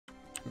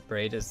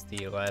Braid is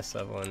the last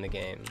level in the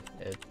game,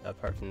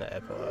 apart from the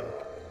epilogue.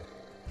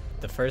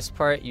 The first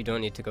part, you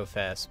don't need to go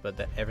fast, but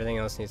everything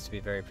else needs to be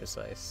very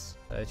precise.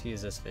 I have to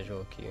use this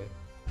visual cue.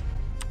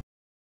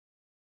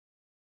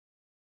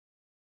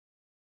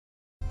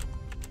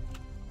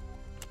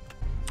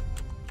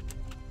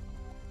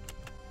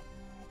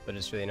 But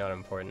it's really not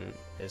important,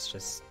 it's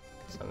just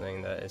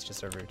something that is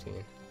just a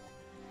routine.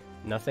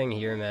 Nothing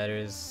here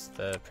matters.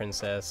 The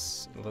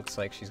princess looks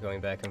like she's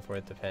going back and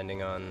forth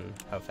depending on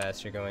how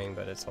fast you're going,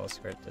 but it's all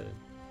scripted.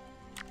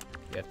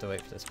 You have to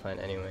wait for this plant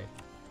anyway.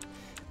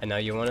 And now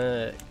you want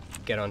to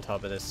get on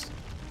top of this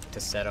to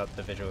set up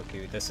the visual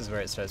cue. This is where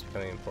it starts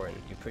becoming important.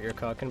 You put your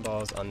cock and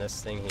balls on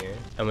this thing here,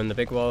 and when the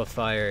big wall of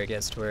fire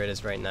gets to where it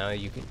is right now,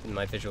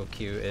 my visual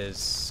cue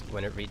is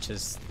when it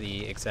reaches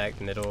the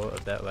exact middle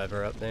of that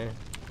lever up there.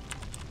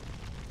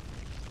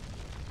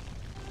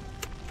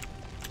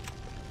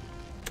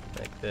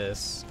 Like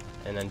this,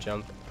 and then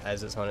jump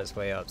as it's on its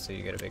way up so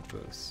you get a big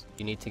boost.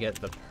 You need to get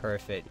the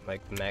perfect,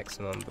 like,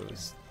 maximum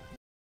boost.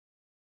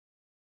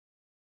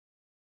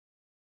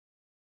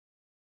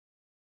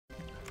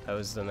 That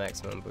was the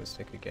maximum boost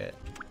I could get.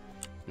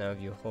 Now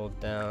if you hold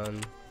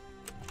down,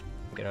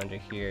 get under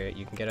here,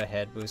 you can get a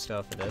head boost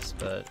off of this,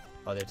 but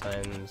other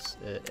times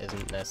it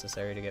isn't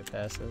necessary to get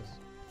past this.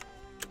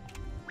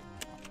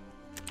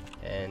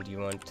 And you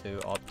want to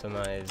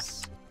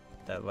optimize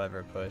that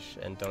lever push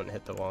and don't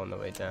hit the wall on the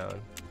way down.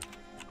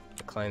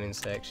 The climbing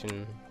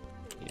section,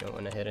 you don't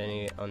want to hit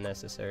any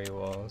unnecessary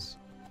walls.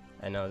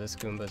 I know this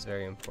Goomba is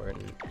very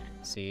important.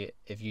 See,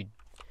 if you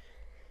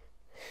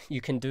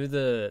can do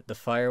the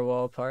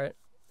firewall part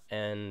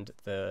and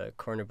the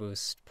corner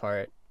boost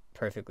part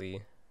perfectly.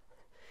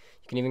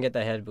 You can even get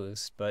the head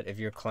boost, but if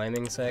your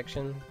climbing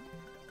section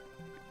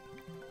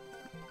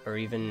or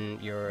even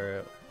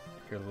your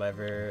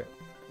lever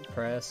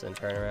press and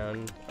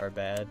turnaround are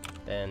bad,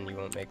 then you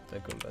won't make the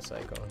Goomba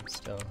cycle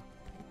still.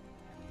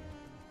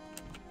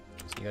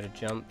 So you gotta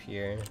jump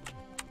here,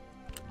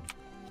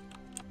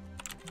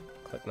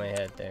 click my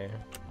head there,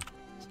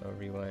 so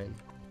rewind.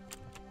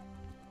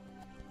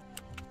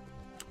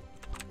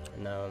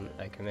 And now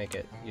I can make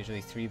it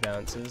usually 3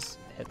 bounces,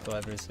 hit the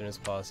lever as soon as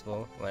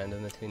possible, land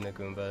in between the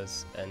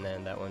Goombas, and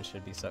then that one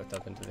should be sucked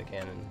up into the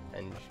cannon,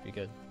 and you should be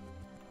good.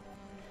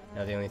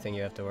 Now the only thing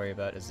you have to worry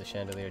about is the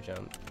chandelier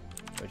jump,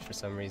 which for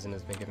some reason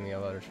has been giving me a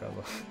lot of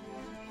trouble.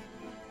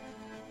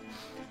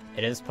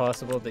 It is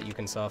possible that you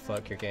can soft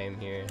lock your game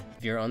here.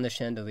 If you're on the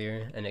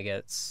chandelier and it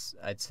gets,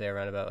 I'd say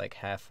around about like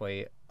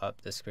halfway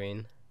up the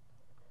screen,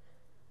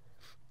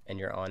 and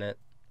you're on it,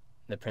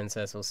 the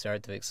princess will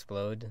start to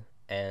explode,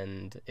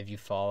 and if you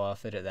fall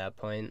off it at that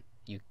point,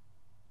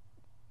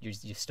 you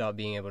stop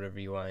being able to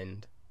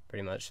rewind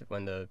pretty much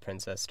when the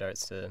princess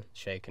starts to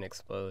shake and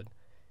explode.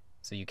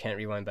 So you can't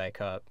rewind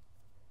back up.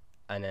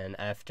 And then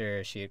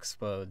after she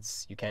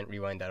explodes, you can't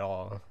rewind at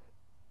all,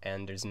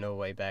 and there's no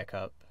way back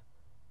up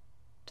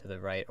to the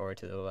right or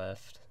to the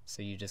left,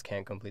 so you just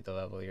can't complete the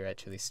level, you're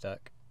actually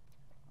stuck.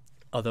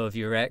 Although if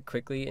you react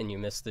quickly and you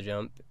miss the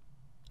jump,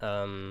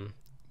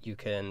 you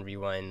can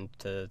rewind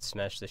to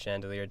smash the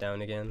chandelier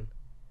down again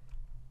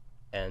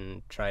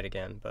and try it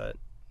again, but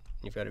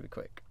you've got to be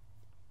quick.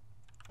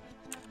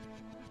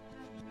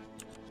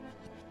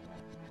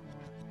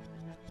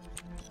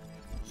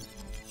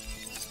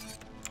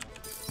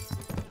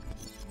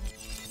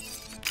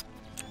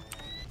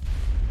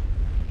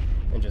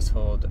 And just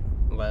hold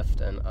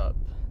left and up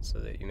so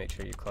that you make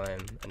sure you climb,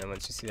 and then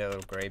once you see that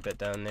little gray bit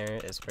down there,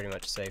 it's pretty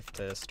much safe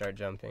to start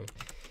jumping.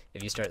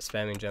 If you start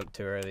spamming jump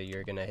too early,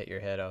 you're gonna hit your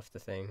head off the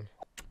thing.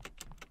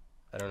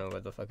 I don't know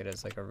what the fuck it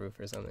is, like a roof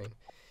or something.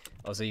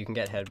 Also, you can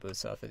get head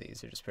boosts off of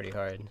these, they're just pretty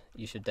hard.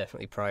 You should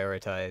definitely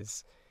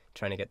prioritize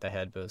trying to get the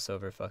head boosts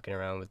over fucking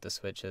around with the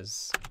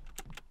switches.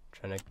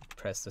 Trying to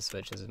press the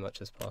switches as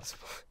much as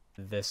possible.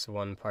 This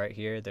one part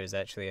here, there's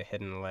actually a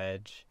hidden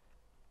ledge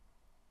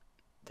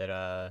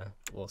that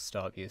will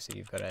stop you, so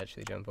you've got to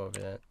actually jump over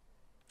that.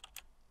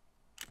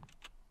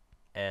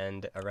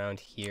 And around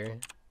here,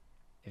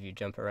 if you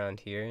jump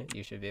around here,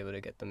 you should be able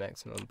to get the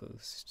maximum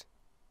boost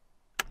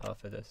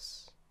off of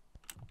this.